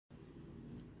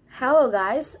Hello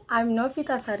guys, I'm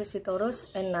Novitasari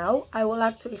and now I would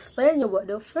like to explain you about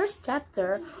the first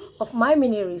chapter of my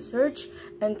mini research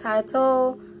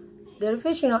entitled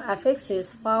Derivational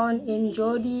Affixes found in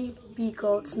Jodi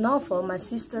Picoult's novel My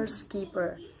Sister's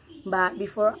Keeper. But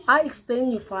before I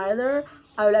explain you further,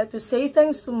 I would like to say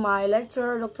thanks to my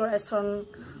lecturer Dr. Esron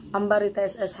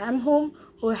Ambarites M.Hum,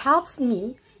 who helps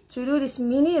me to do this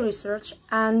mini research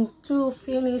and to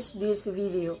finish this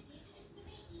video.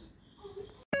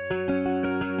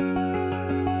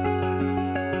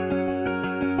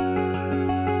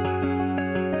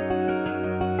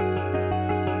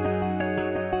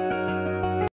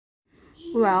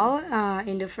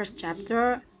 In the first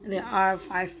chapter, there are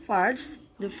 5 parts.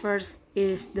 The first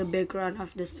is the background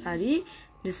of the study.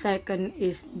 The second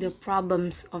is the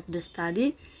problems of the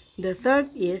study. The third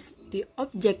is the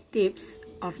objectives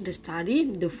of the study.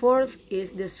 The fourth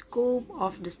is the scope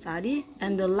of the study.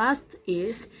 And the last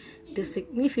is the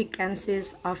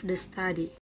significances of the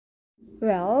study.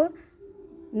 Well,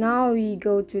 now we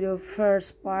go to the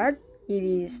first part. It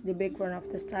is the background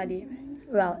of the study.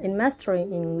 Well, in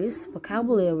mastering English,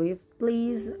 vocabulary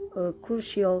plays a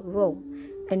crucial role,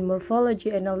 and morphology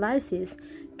analysis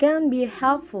can be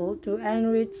helpful to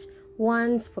enrich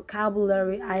one's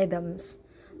vocabulary items.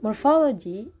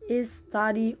 Morphology is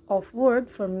study of word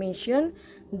formation,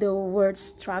 the word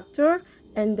structure,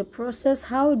 and the process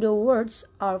how the words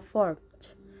are formed.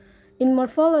 In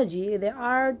morphology, there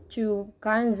are 2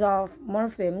 kinds of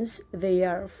morphemes. They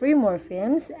are free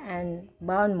morphemes and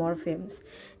bound morphemes.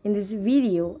 In this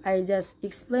video, I just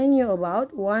explain you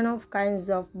about one of kinds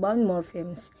of bound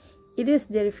morphemes. It is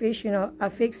derivational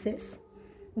affixes.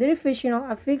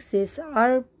 Derivational affixes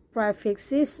are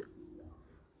prefixes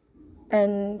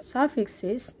and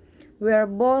suffixes where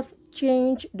both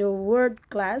change the word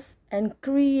class and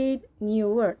create new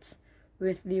words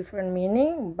with different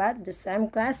meaning but the same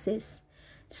classes.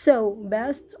 So,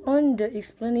 based on the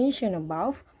explanation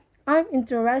above, I'm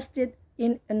interested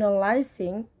in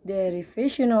analyzing the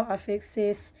derivational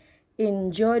affixes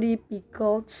in Jodi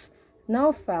Picoult's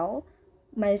novel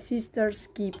My Sister's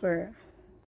Keeper.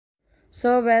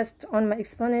 So, based on my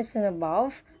explanation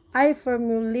above, I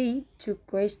formulate 2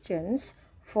 questions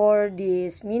for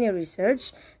this mini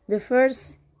research. The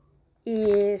first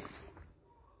is,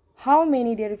 how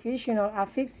many derivational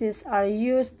affixes are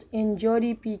used in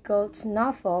Jodi Picoult's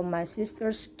novel My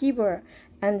Sister's Keeper?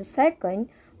 And the second,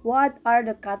 what are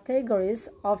the categories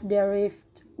of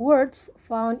derived words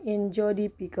found in Jodi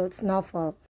Picoult's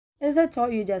novel? As I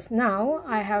told you just now,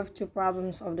 I have 2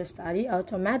 problems of the study.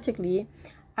 Automatically,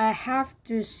 I have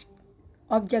 2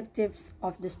 objectives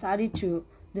of the study too.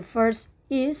 The first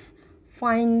is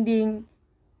finding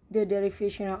the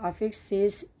derivational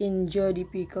affixes in Jodi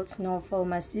Picoult's novel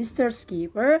My Sister's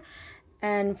Keeper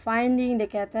and finding the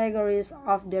categories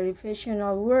of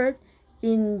derivational word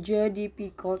in Jodi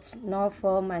Picoult's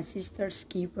novel My Sister's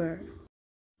Keeper.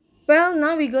 Well,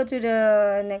 now we go to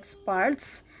the next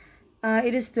parts.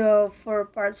 It is the 4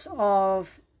 parts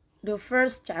of the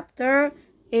first chapter.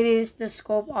 It is the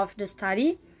scope of the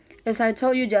study. As I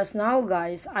told you just now,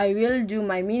 guys, I will do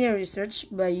my mini research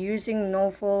by using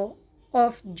novel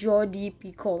of Jodi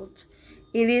Picoult.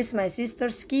 It is My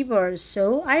Sister's Keeper,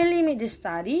 so I limit the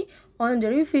study on the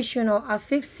derivational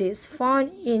affixes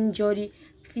found in Jodi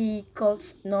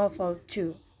Picoult's novel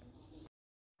too.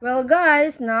 Well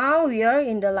guys, now we are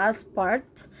in the last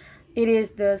part. It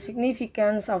is the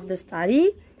significance of the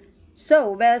study.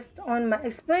 So based on my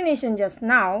explanation just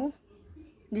now,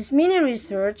 this mini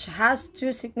research has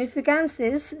 2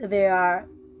 significances. They are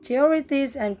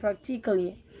theorities and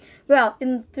practically. Well,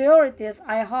 in theorities,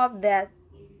 I hope that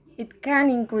it can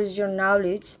increase your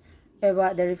knowledge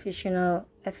about the derivational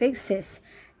affixes.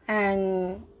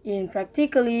 And in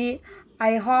practically,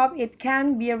 I hope it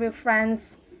can be a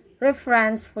reference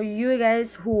for you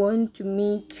guys who want to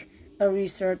make a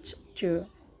research too.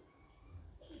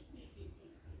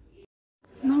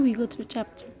 Now we go to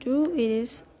chapter 2. It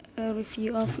is a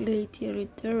review of related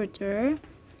literature,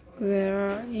 where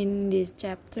in this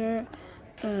chapter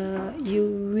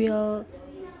you will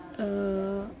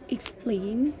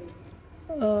explain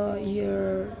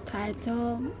your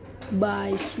title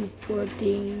by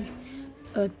supporting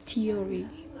a theory.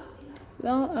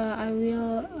 Well, I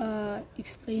will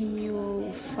explain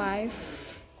you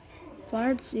 5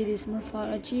 parts. It is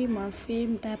morphology,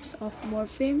 morpheme, types of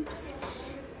morphemes,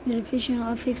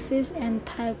 derivational affixes, and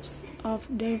types of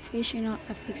derivational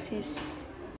affixes.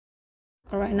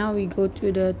 Alright, now we go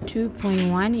to the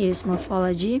 2.1. It is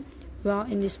morphology. Well,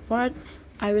 in this part,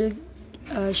 I will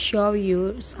show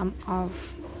you some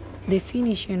of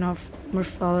definition of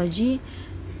morphology.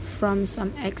 from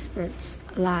some experts,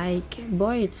 like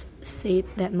Boyd said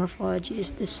that morphology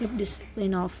is the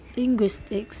subdiscipline of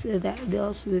linguistics that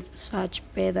deals with such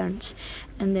patterns,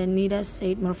 and then Nida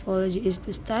said morphology is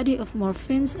the study of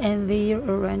morphemes and their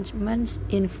arrangements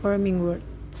in forming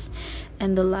words,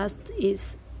 and the last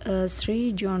is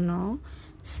Sri Jono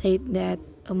said that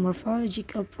a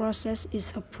morphological process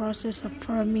is a process of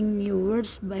forming new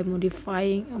words by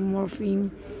modifying a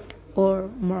morpheme or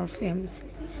morphemes.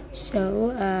 So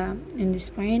in this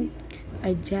point,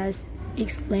 I just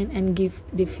explain and give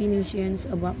definitions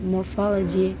about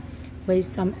morphology by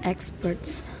some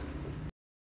experts.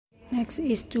 Next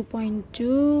is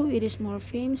 2.2. It is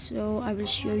morpheme. So I will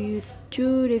show you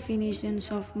two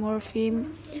definitions of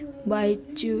morpheme by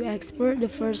two experts. The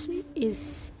first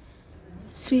is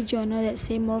Sri Jono that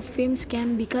say morphemes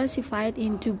can be classified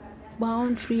into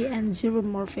bound, free, and zero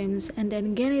morphemes. And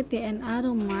then Gennette and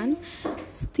Adelman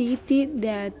stated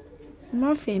that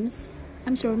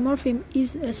morpheme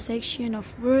is a section of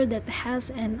word that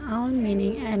has an own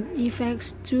meaning and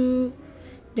effects to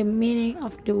the meaning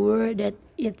of the word that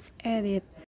it's added.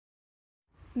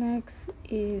 Next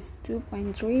is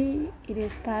 2.3. It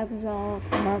is types of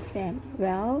morpheme.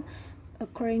 Well,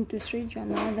 according to Sri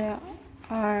Jono, there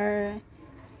are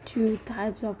two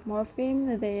types of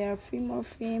morpheme. They are free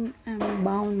morpheme and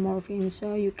bound morpheme.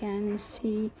 So you can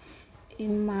see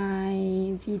in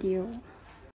my video.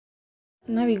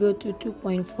 Now we go to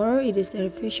 2.4. It is the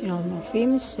revisional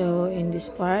morpheme. So in this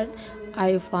part,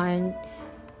 I find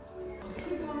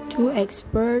two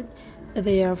experts.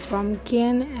 They are from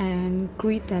Kin and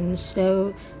Cretan.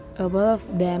 So both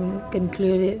of them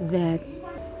concluded that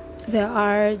there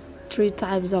are three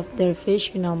types of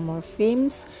derivational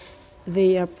morphemes.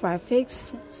 They are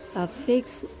prefix,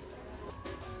 suffix,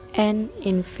 and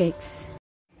infix.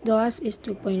 The last is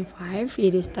 2.5.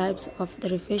 It is types of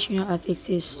derivational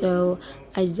affixes. So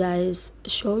I just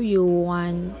show you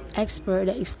one expert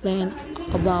that explained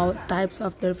about types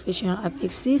of derivational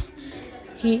affixes.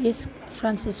 He is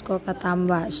Francisco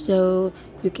Catamba. So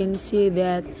you can see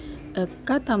that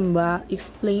Catamba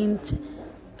explained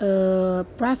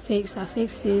prefix,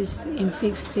 suffixes,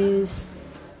 infixes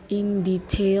in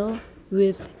detail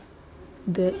with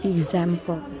the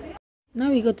example. Now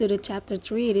we go to the chapter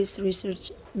 3. It is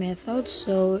research methods.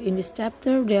 So in this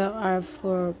chapter there are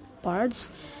 4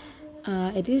 parts.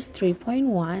 It is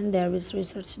 3.1. There is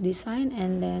research design,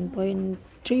 and then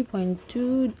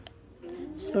 3.2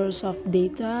 source of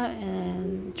data,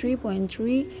 and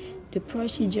 3.3 the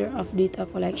procedure of data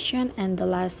collection, and the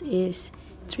last is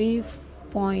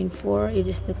 3.4. It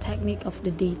is the technique of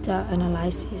the data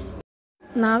analysis.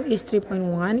 Now is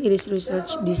 3.1. It is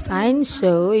research design.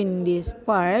 So in this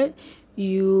part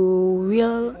you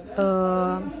will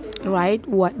write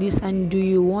what design do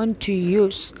you want to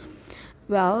use.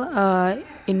 Well,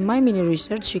 in my mini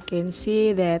research you can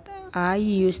see that I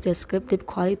use descriptive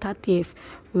qualitative,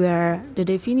 where the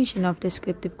definition of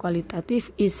descriptive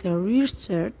qualitative is a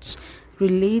research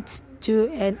relates to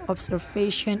an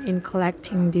observation in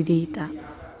collecting the data.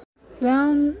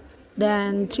 Well,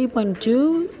 then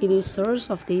 3.2, it is source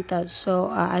of data. So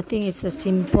I think it's a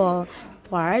simple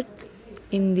part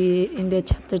in the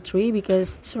chapter 3,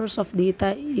 because source of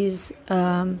data is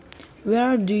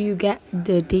where do you get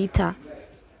the data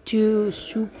to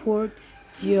support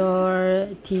your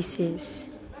thesis.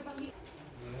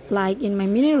 Like in my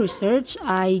mini research,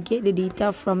 I get the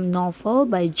data from novel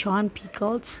by John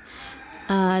Pickles.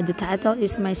 The title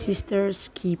is My Sister's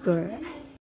Keeper.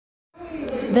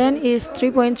 Then is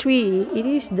 3.3. It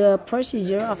is the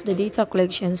procedure of the data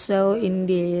collection. So in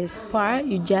this part,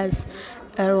 you just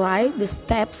write the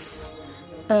steps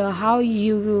how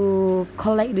you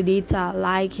collect the data.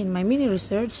 Like in my mini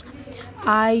research,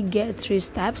 I get 3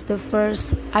 steps. The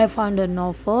first, I found a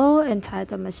novel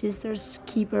entitled My Sister's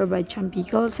Keeper by John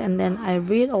Pickles, and then I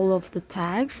read all of the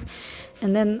text,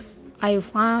 and then I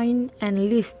find and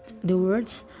list the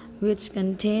words which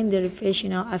contain the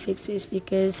revisional affixes,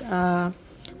 because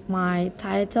my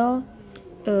title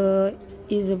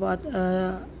is about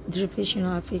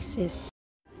revisional affixes.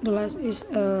 The last is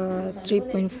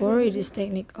 3.4. It is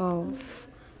technique of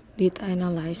data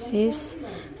analysis.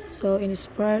 So in this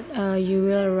part, you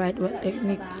will write what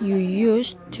technique you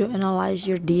use to analyze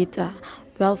your data.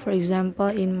 Well, for example,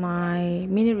 in my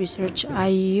mini research, I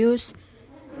use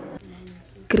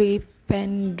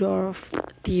Krippendorff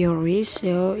theory.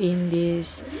 So in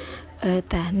this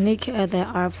technique, there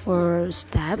are 4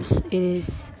 steps.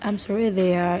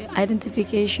 They are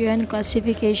identification,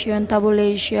 classification,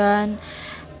 tabulation,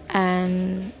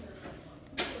 and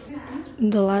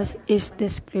the last is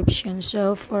description.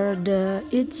 So for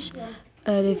each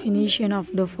definition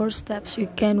of the 4 steps, you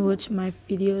can watch my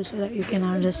video so that you can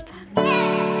understand.